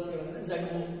 O ಅಂತ ಹೇಳಿದ್ರೆ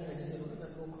ZO, Z0,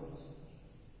 ZO chromosome.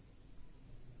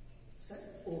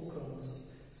 ZO chromosome.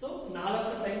 So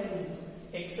 4 type ಉಂಟು.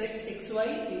 XX, XY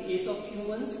in case of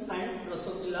humans and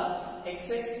Drosophila,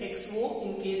 XX, XO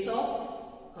in case of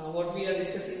what we are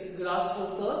discussing,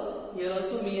 grasshopper. Here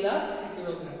also male are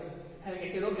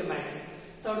heterogamatic.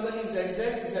 Third one is ZZ,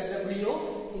 ZWO,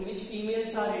 in which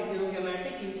females are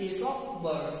heterogamatic in case of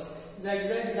birds.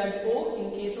 ZZ, ZO in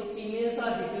case of females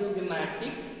are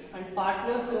heterogamatic, and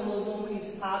partner chromosome is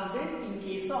absent in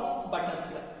case of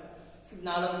butterfly.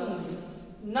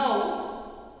 Now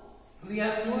we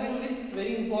are moving with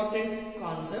very important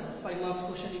concept, 5 marks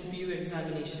question in PU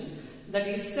examination, that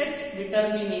is sex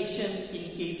determination in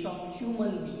case of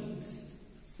human beings.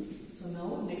 So now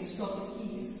next topic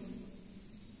is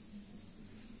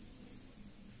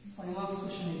 5 marks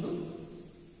question idu.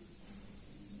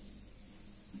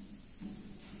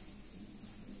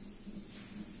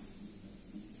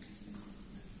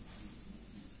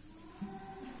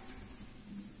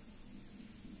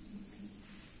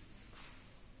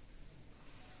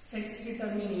 Sex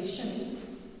determination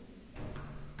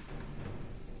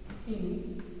in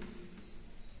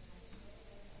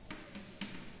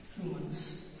humans.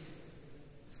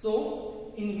 So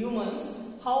in humans,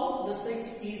 how the sex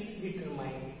is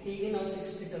determined? Hege ನಾವು sex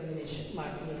determination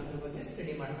ಮಾಡ್ತೀವಿ ಅನ್ನೋದ್ರ ಬಗ್ಗೆ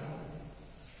study ಮಾಡ್ತಾ ಹೋಗ್ತೀವಿ.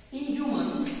 In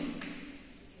humans,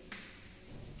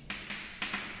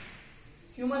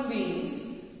 human beings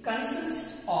consist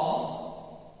of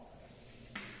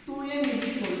 2n is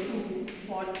equal to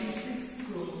 46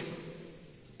 chromosomes.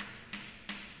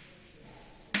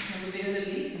 ನಮ್ಮ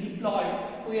ದೇಹದಲ್ಲಿ diploid,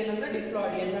 2n ಅಂದ್ರೆ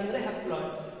diploid, n ಅಂದ್ರೆ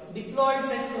ಹ್ಯಾಪ್ಲಾಯ್ಡ್. ಡಿಪ್ಲಾಯ್ಡ್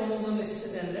ಸೆಟ್ ಕ್ರೋಮೋಸೋಮ್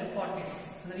ಎಷ್ಟಿದೆ ಅಂದ್ರೆ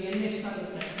 46. ಅಂದ್ರೆ n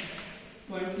ಎಷ್ಟಾಗುತ್ತೆ?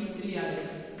 23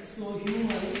 ಆಗುತ್ತೆ. So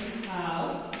humans have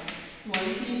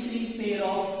 23 pair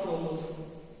of chromosome.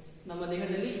 ನಮ್ಮ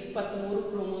ದೇಹದಲ್ಲಿ 23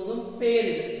 ಕ್ರೋಮೋಸೋಮ್ ಪೇರ್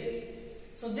ಇದೆ.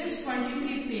 So this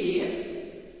 23 pair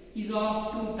is of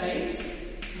two types.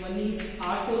 One is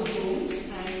autosomes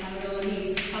and another one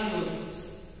is allosomes.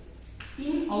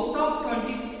 In out of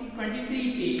 23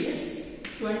 pairs,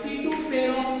 22 pair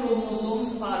of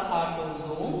chromosomes are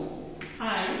autosome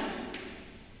and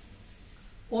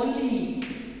only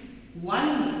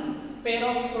one pair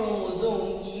of chromosome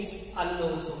is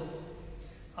allosome.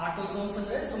 Autosomes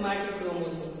are somatic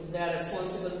chromosomes. They are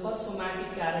responsible for somatic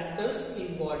characters in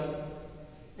body.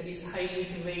 that is height,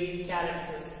 weight,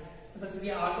 characters. The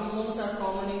autosomes are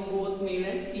common in both male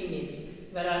and female,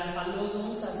 whereas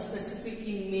allosomes are specific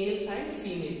in male and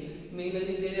female. Male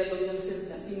alli bere allosomes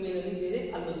irutte, female alli bere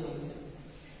allosomes irutte.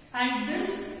 And this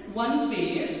one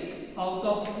pair, out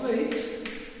of which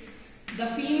the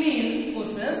female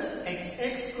possesses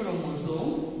XX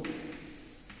chromosome.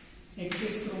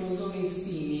 XX chromosome is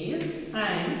female,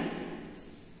 and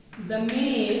the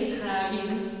male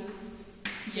having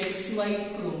XY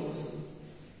chromosome.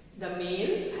 The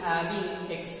male having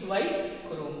XY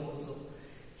chromosome.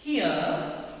 Here,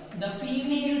 the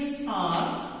females are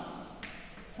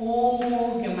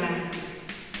homogametic.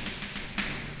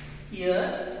 Here,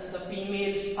 the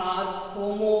females are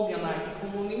homogametic.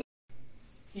 Homo means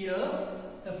here,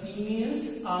 the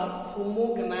females are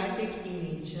homogametic in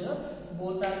nature.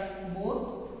 Both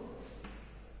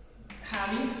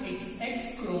having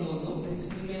XX chromosome. That is,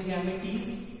 female gamete is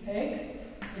egg,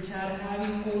 which are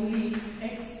having only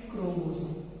X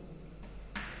chromosome.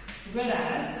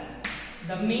 Whereas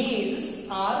the males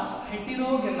are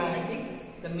heterogametic.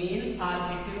 The male are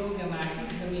heterogametic.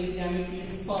 The male gamete is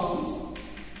sperms,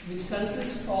 which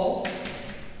consist of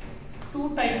two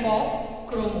type of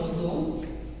chromosome.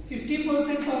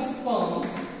 50% of sperms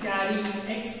carry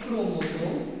X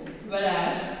chromosome,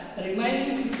 whereas the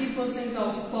remaining 50% of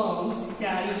sperms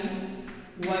carry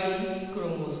Y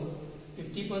chromosome.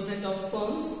 50% of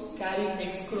sperms carry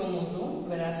X chromosome,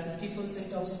 whereas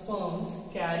 50% of sperms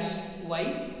carry Y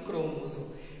chromosome.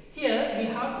 Here we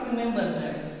have to remember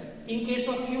that in case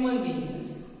of human beings,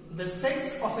 the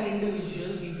sex of an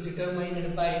individual is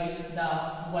determined by the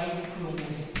Y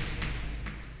chromosome.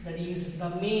 That is, the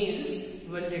males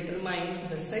will determine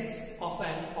the sex of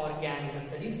an organism.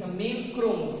 That is, the male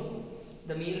chromosome.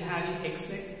 The male having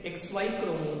XY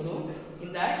chromosome.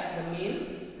 In that, the male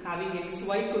having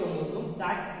XY chromosome,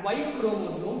 that Y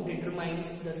chromosome determines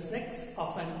the sex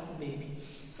of an baby.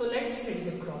 So let's take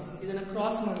the cross. This is a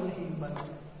cross model here.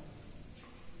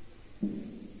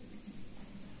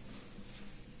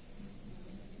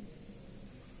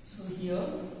 So here,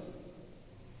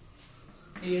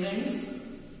 parents,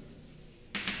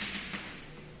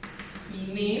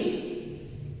 female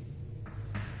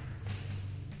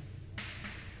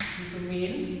into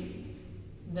male,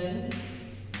 then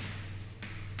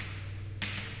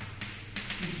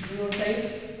genotype,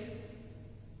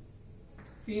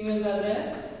 female gadre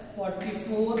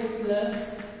 44 plus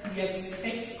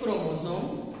XX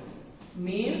chromosome,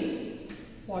 male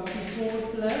 44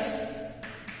 plus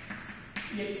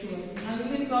XY. Now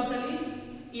Indian cross alli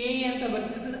A anta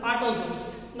bartide autosomes.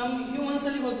 Nam humans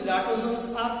alli gotide autosomes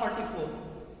are 44.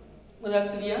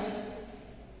 Godagtideya?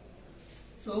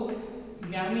 So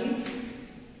gametes,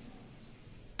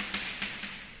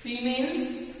 females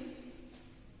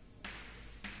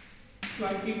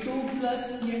 22 plus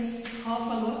X half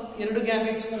alwa, ಎರಡು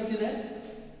gametes ಬರ್ತಿದೆ.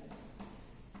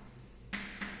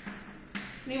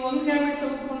 ನೀವು ಒಂದು gamete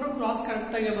ತೆಗೆದುಕೊಂಡ್ರು cross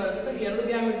correct ಆಗಿ ಬರುತ್ತೆ, ಎರಡು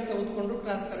gamete ತೆಗೆದುಕೊಂಡ್ರು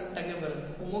cross correct ಆಗಿ ಬರುತ್ತೆ.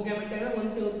 ಹೋಮೋಗ್ಯಾಮೆಟ್ ಆಗ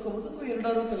ಒಂದು ತೆಗೆದುಕೋಬಹುದು ಅಥವಾ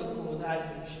ಎರಡಾರು ತೆಗೆದುಕೋಬಹುದು as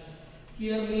wish.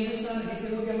 Here mails R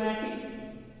ಹೆಟೆರೋಗ್ಯಾಮೆಟಿಕ್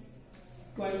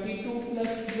 22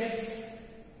 plus X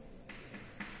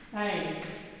and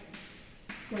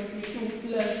 22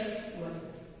 plus 1.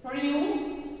 ನೋಡಿ, ನೀವು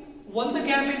ಒಂದು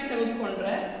ಗ್ಯಾಮೆಟ್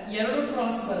ತೆಗೆದುಕೊಂಡ್ರೆ ಎರಡು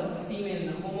ಕ್ರಾಸ್ ಬರುತ್ತೆ. ಫೀಮೇಲ್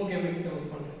ನ ಹೋಮೋಗ್ಯಾಮೆಟ್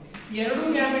ತೆಗೆದುಕೊಂಡ್ರೆ ಎರಡು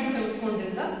ಗ್ಯಾಮೆಟ್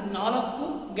ತೆಗೆದುಕೊಂಡ್ರಿಂದ 4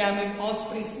 ಗ್ಯಾಮೆಟ್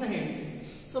ಆಫ್ಸ್ಪ್ರಿಂಗ್ಸ್ ನ ಹೇಳ್ತೀವಿ.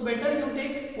 So better you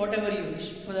take what ever you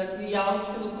wish. ಯಾವ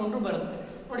ತೆಗೆದುಕೊಂಡ್ರು ಬರುತ್ತೆ.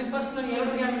 ನೋಡಿ, ಫಸ್ಟ್ ನಾನು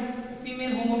ಎರಡು ಗ್ಯಾಮೆಟ್,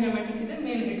 ಫೀಮೇಲ್ ಹೋಮೋಗ್ಯಾಮೆಟಿಕ್ ಇದೆ,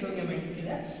 ಮೇಲ್ ಹೆಟೆರೋಗ್ಯಾಮೆಟಿಕ್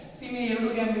ಇದೆ. ಫೀಮೇಲ್ ಎರಡು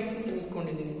ಗ್ಯಾಮೆಟ್ಸ್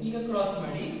ತೆಗೆದುಕೊಂಡಿದ್ದೀನಿ. ಈಗ ಕ್ರಾಸ್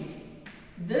ಮಾಡಿ.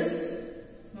 This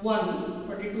 1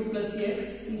 22 plus X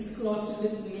is crossed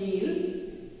with male,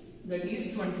 that is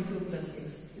 22 plus X.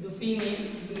 ಇದು ಫೀಮೇಲ್,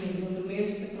 ಇದು ಮೇಲ್. ಒಂದು ಮೇಲ್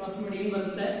ಜೊತೆ ಕ್ರಾಸ್ ಮಾಡಿ ಏನು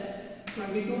ಬರುತ್ತೆ?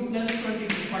 22 plus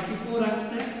 22 44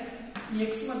 ಆಗುತ್ತೆ.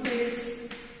 X ಮತ್ತೆ X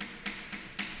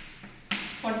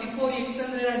 44 X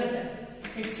ಅಂದ್ರೆ ಏನಾಗುತ್ತೆ?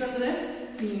 X ಅಂದ್ರೆ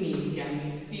female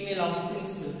gamete, female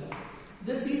ಆಫ್ಸ್ಪ್ರಿಂಗ್ಸ್ will come.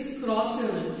 This is crossed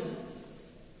with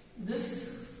this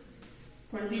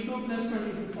 22 plus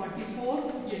 22 44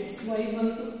 XY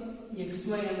ಬಂತು.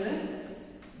 XY ಅಂದ್ರೆ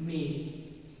ಮೇಲ್.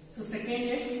 So second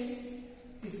X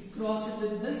is crossed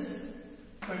with this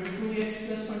 22X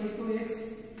plus 22X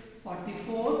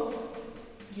 44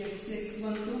 XX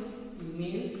ಬಂತು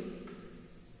female.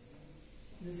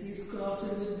 This is crossed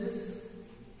with this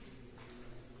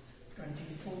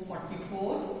 24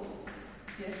 44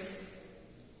 X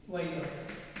Y birth.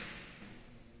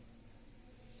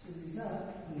 So these are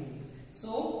male.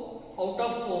 So out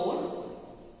of 4,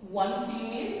 1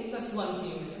 female plus 1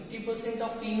 female, 50%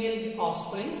 of female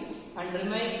offsprings and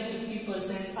remaining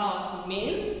 50% are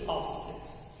male offsprings.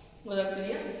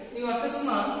 ಗೊತ್ತಾಗ್ತಿದೆಯಾ? ನೀವು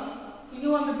ಅಕಸ್ಮಾತ್ ಇನ್ನು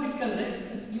ಒಂದು trick ಅಂದ್ರೆ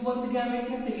ಈ ಒಂದು gamete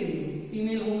ನ ತೆಗೀರಿ,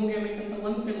 ಫಿಮೇಲ್ ಹೋಮೋಗ್ಯಾಮೆಟ್ ಅಂತ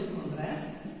ಒಂದು ತೆಗೆದುಕೊಂಡ್ರೆ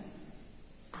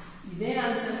ಇದೇ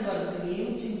ಆನ್ಸರ್ ಬರುತ್ತೆ,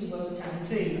 ಏನು ಚೇಂಜ್ ಬರೋ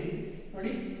ಚಾನ್ಸೇ ಇಲ್ಲ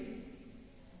ನೋಡಿ.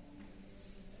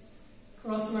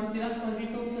 ಕ್ರಾಸ್ ಮಾಡ್ತೀರಾ,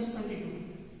 22 + 22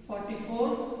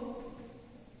 44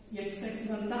 XX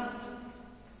ಬಂತ,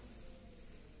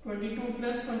 22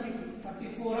 + 22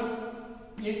 44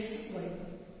 XY.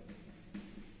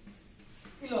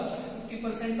 ಇಲ್ಲೂ ಅಷ್ಟೇ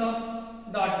 50% of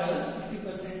daughters,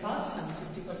 50% are son,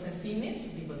 50% female,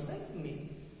 50% male.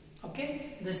 Okay,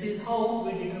 this is how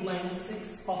we determine sex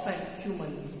of a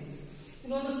human being.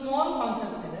 One small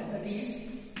concept is that is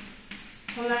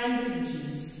Holland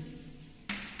genes.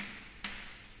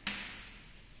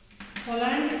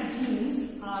 Holland genes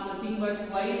are nothing but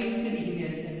Y-linked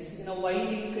inheritance.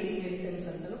 Y-linked inheritance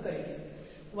antanu ಕರೀತೀವಿ.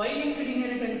 Y-linked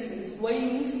inheritance means Y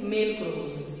means male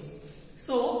chromosomes.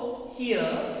 So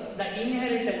here the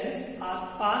inheritance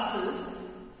passes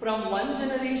from one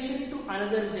generation to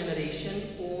another generation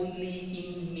only in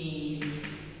male.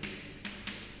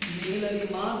 Male ಅಲ್ಲಿ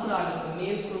ಮಾತ್ರ ಆಗುತ್ತೆ,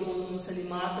 ಮೇಲ್ chromosomes ಅಲ್ಲಿ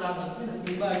ಮಾತ್ರ ಆಗುತ್ತೆ,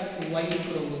 nothing but Y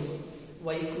chromosome.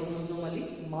 Y chromosome ಅಲ್ಲಿ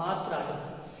ಮಾತ್ರ ಆಗುತ್ತೆ.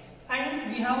 And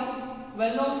we have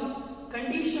well-known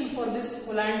condition for this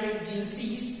Holland gene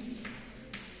is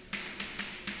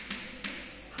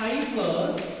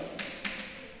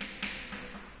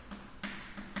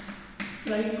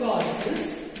hypertrichosis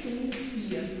in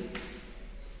ear.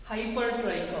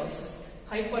 Hypertrichosis.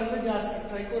 Hyper ಅಂದ್ರೆ ಜಾಸ್ತಿ,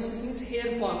 trichosis means hair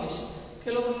formation.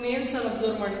 ಕೆಲವು ಮೇಲ್ಸ್ ಅಲ್ಲಿ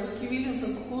ಅಬ್ಸರ್ವ್ ಮಾಡಿದ್ರೆ ಕಿವಿಲಿ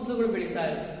ಸ್ವಲ್ಪ ಕೂದಲುಗಳು ಬೆಳೀತಾ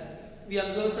ಇರುತ್ತೆ. We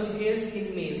observe some hairs in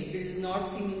males. This is not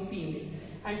seen in female.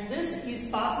 And this is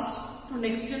passes to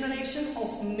next generation of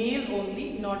male only,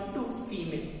 not to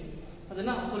female.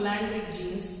 ಅದನ್ನ Holland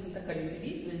genes ಅಂತ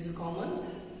ಕರೀತೀವಿ. This is common.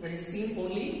 That is seen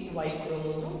only Y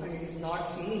chromosome and it is not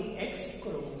seen in X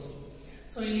chromosome.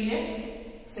 So ಇಲ್ಲಿಗೆ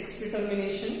sex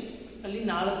determination ಅಲ್ಲಿ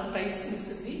 4 types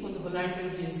ಮುಗಿಸಿದ್ವಿ. ಒಂದು Holland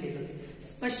genes ಇದೆ.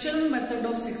 Special method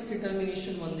of sex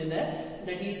determination ಒಂದಿದೆ,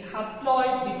 that is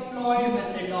haploid diploid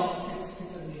method of sex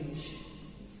determination.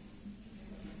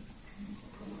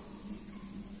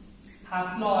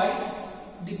 Haploid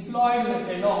diploid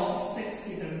method of sex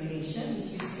determination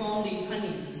which is found in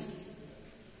honeybees.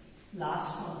 Last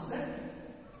concept,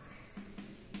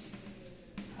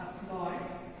 haploid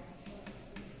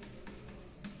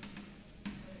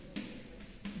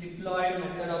diploid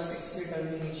method of sex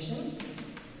determination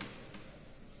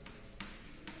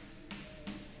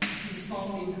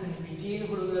found in honeybee. ಜೇನು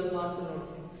ಹುಳುಗಳಲ್ಲಿ ಮಾತ್ರ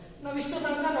ನೋಡ್ತೀವಿ ನಾವು. ಇಷ್ಟ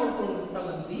ತನಕ ನೋಡ್ಕೊಂಡು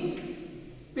ಬಂದ್ವಿ.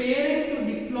 Parent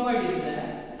diploid ಇದ್ರೆ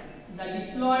the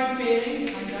diploid parent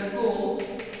undergo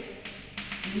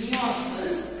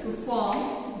meiosis to form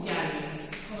gametes.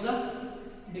 ಹೌದಾ?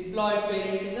 ಡಿಪ್ಲಾಯ್ಡ್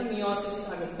ಪೇರೆಂಟ್ ಇಂದ ಮಿಯೋಸಿಸ್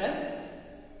ಆಗುತ್ತೆ,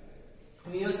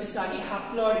 ಮಿಯೋಸಿಸ್ ಆಗಿ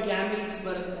haploid gametes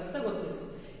ಬರುತ್ತೆ ಅಂತ ಗೊತ್ತಿದೆ.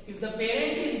 If the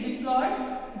parent is diploid,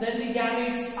 then the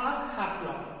gametes are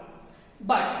haploid.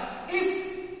 But if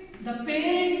the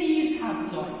parent is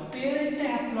haploid, parent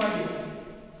haploid ಇದೆ,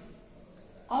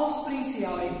 offspring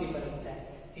ಯಾವ ರೀತಿ ಬರುತ್ತೆ?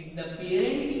 If the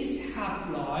parent is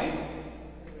haploid,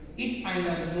 it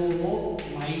undergo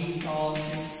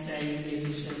mitosis cell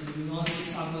division. Meiosis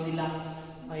ಆಗೋದಿಲ್ಲ,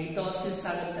 mitosis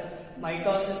ಆಗುತ್ತೆ.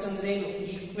 Mitosis ಅಂದ್ರೆ ಏನು?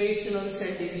 Equational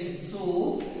cell division. So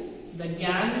the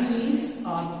gametes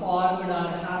are formed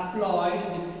are haploid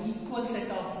with equal set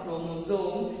of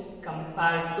chromosome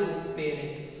compared to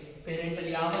parent. Parent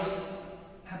ಅಲ್ಲಿ ಯಾವ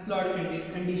haploid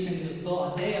condition ಇರುತ್ತೋ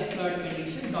ಅದೇ haploid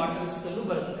condition daughters ಗಳಲ್ಲೂ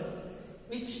ಬರುತ್ತೆ,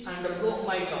 which undergo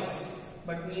mitosis.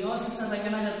 But meiosis ಅಂದಾಗ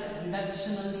ಏನಾಗುತ್ತೆ?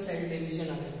 Inductional cell division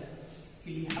ಆಗುತ್ತೆ.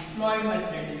 ಇಲ್ಲಿ haploid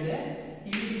ಮೆಥಡ್ ಇದೆ,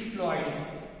 ಇಲ್ಲಿ diploid ಇದೆ.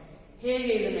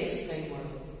 ಹೇಗೆ ಇದನ್ನ ಎಕ್ಸ್ಪ್ಲೈನ್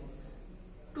ಮಾಡೋದು?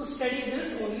 To study this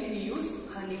only we use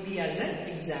honeybee as an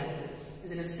example.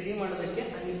 ಇದನ್ನ ಸ್ಟಡಿ ಮಾಡೋದಕ್ಕೆ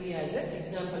honeybee as an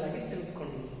example ಆಗಿ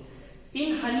ತೆಗೆದುಕೊಂಡಿದ್ದೀವಿ. In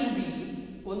honeybee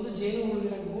ಒಂದು ಜೇನು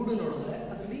ಹುಳುವಿನ ಗೂಡು ನೋಡಿದ್ರೆ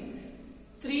ಅದರಲ್ಲಿ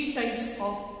 3 types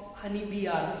of honeybee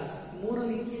are present. 3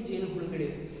 ರೀತಿಯ ಜೇನು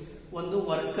ಹುಳುಗಳಿವೆ. ಒಂದು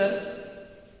ವರ್ಕರ್,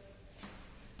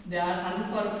 ದೇ ಆರ್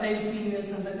ಅನ್ಫರ್ಟೈಲ್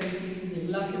ಫೀಮೇಲ್ಸ್ ಅಂತ ಕರಿತೀವಿ.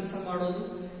 ಎಲ್ಲ ಕೆಲಸ ಮಾಡೋದು,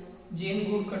 ಜೇನು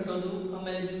ಗೂಡು ಕಟ್ಟೋದು,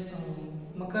 ಆಮೇಲೆ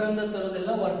ಮಕರಂದ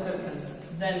ತರೋದೆಲ್ಲ ವರ್ಕರ್ ಕೆಲಸ.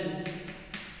 Then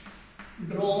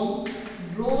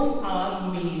drone R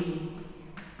mail,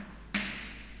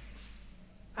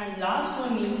 and last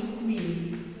one is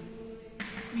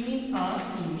queen R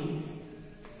female.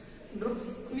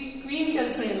 Queen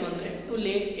ಕೆಲಸ ಏನು ಅಂದ್ರೆ ಟು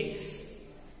ಲೇ ಎಗ್ಸ್.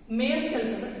 ಮೇಲ್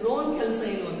ಕೆಲಸ ಅಂದ್ರೆ ಡ್ರೋನ್ ಕೆಲಸ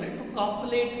ಏನು ಅಂದ್ರೆ to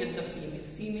ಕಾಪುಲೇಟ್ with the female.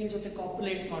 Female ಜೊತೆ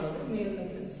ಕಾಪುಲೇಟ್ ಮಾಡೋದು ಮೇಲ್ ನ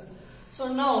ಕೆಲಸ. So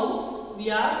now we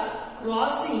are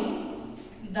crossing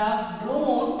the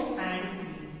drone and queen.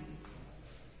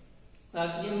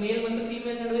 ಮೇಲ್ ಮತ್ತು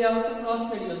ಫೀಮೇಲ್ ನಡುವೆ ಯಾವತ್ತೂ ಕ್ರಾಸ್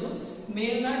ನಡೆಯೋದು.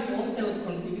 ಮೇಲ್ ನ ಡ್ರೋನ್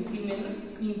ತೆಗೆದುಕೊಂತೀವಿ, ಫೀಮೇಲ್ ನ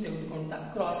ಕ್ವೀನ್ ತೆಗೆದುಕೊಂತ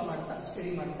ಕ್ರಾಸ್ ಮಾಡ್ತಾ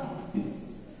ಸ್ಟಡಿ ಮಾಡ್ತಾ ಹೋಗ್ತೀವಿ.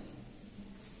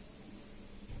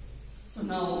 ಸೊ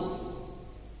ನಾವು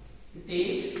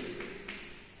take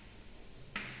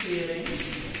parents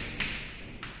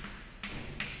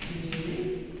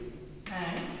male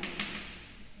and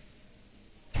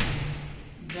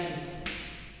then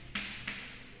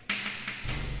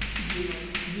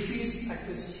this is a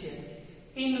twist here,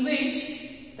 in which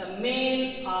the male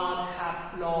are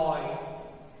haploid,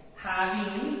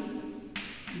 having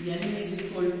n is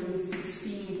equal to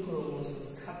 16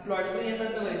 chromosomes. Haploid is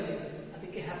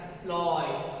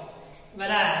haploid,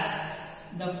 whereas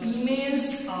the females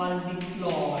are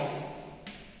diploid,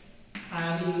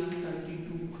 having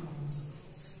 32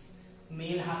 chromosomes.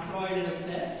 Male haploid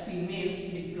irutte, female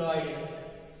diploid irutte.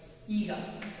 Iga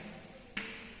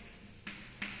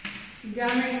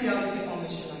gametes yav riti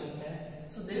formation agutte.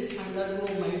 So this undergo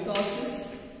mitosis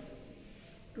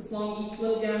to form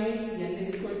equal gametes. N is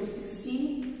equal to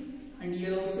 16 and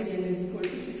here also n is equal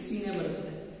to 16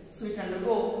 barutte. So it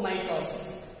undergo mitosis.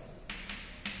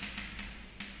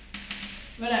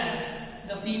 Whereas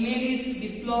the female is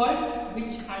diploid,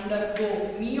 which undergo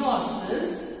meiosis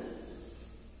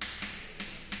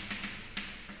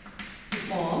to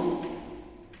form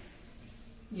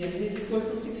n is equal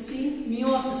to 16.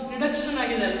 Meiosis reduction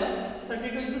agide alva,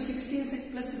 32 into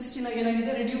 16 plus 16 again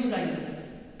agide reduce agide.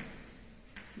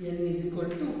 N is equal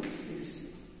to 60.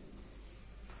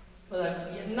 So that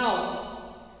now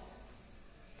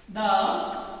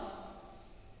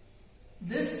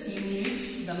this in which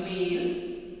the male,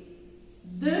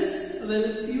 this will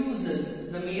fuses,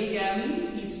 the male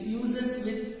gamete is fuses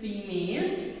with female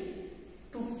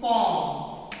to form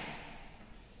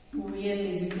 2n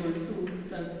is equal to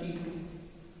 32.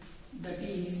 That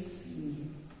is female.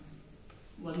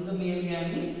 One male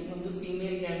gamete, one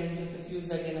female gamete jothe fuse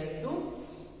again aaytu.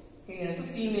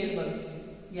 Female birth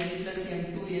n plus n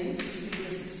 2n 16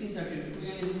 plus 16 32.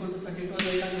 2n is equal to 32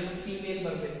 and female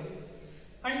birth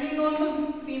and ಇನ್ನೊಂದು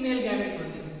female gamete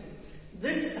ಕೊಟ್ಟಿದೆ.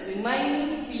 This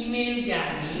remaining female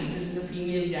gamete, this is the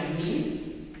female gamete,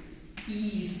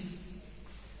 is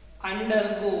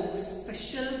undergo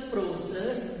special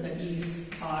process that is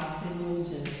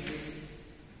parthenogenesis.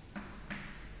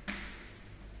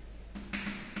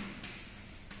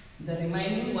 The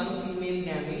remaining one female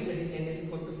gamete, that is n is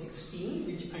equal to 16,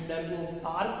 which undergo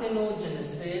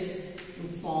parthenogenesis to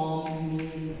form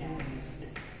male gamete.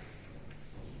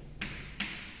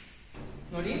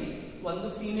 Nodi, one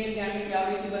female gamete yav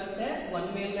riti barutte, one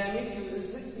male gamete fuses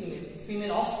with female.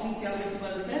 Female offspring yav riti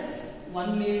barutte,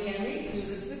 one male gamete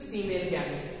fuses with female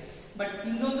gamete. But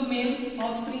innondu male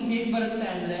offspring hege barutte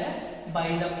andre by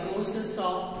the process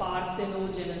of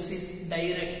parthenogenesis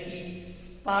directly.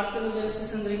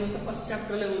 Parthenogenesis andre enu anta first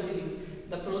chapter alle odidhivi.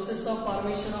 The process of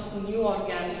formation of new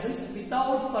organisms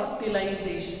without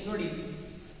fertilization. Nodi,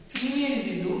 female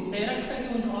ididdu direct agi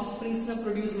ಒಂದು offsprings na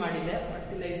produce ಮಾಡಿದೆ,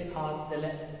 fertilize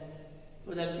agdale.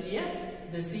 ಉದಾಹರಣೆಗೆ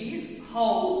this is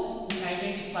how we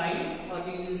identify or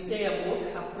we will say about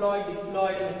haploid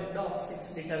diploid method of sex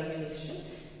determination,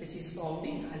 which is found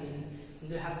in honey.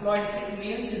 The haploid sex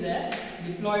males ಇದೆ,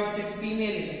 diploid sex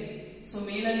female ಇದೆ. So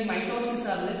male ಅಲ್ಲಿ mitosis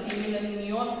ಆದ್ರೆ female ಅಲ್ಲಿ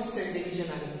meiosis cell division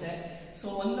ಆಗುತ್ತೆ. So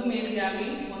ಒಂದು male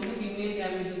gamete ಒಂದು female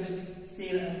gamete ಜೊತೆ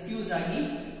fuse ಆಗಿ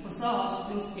ಹೊಸ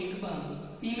offsprings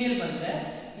female ಬಂದ್ರೆ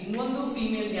ಇನ್ನೊಂದು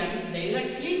female gamete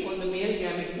directly ಒಂದು male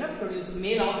gamete ನ produce,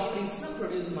 male offsprings ನ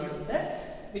produce ಮಾಡುತ್ತೆ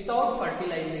without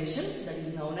fertilization. That is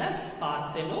known as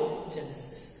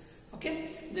parthenogenesis. Okay,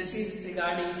 this is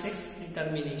regarding sex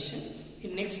determination.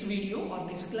 In next video or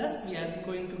next class we are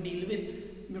going to deal with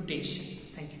mutation.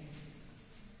 Thank you.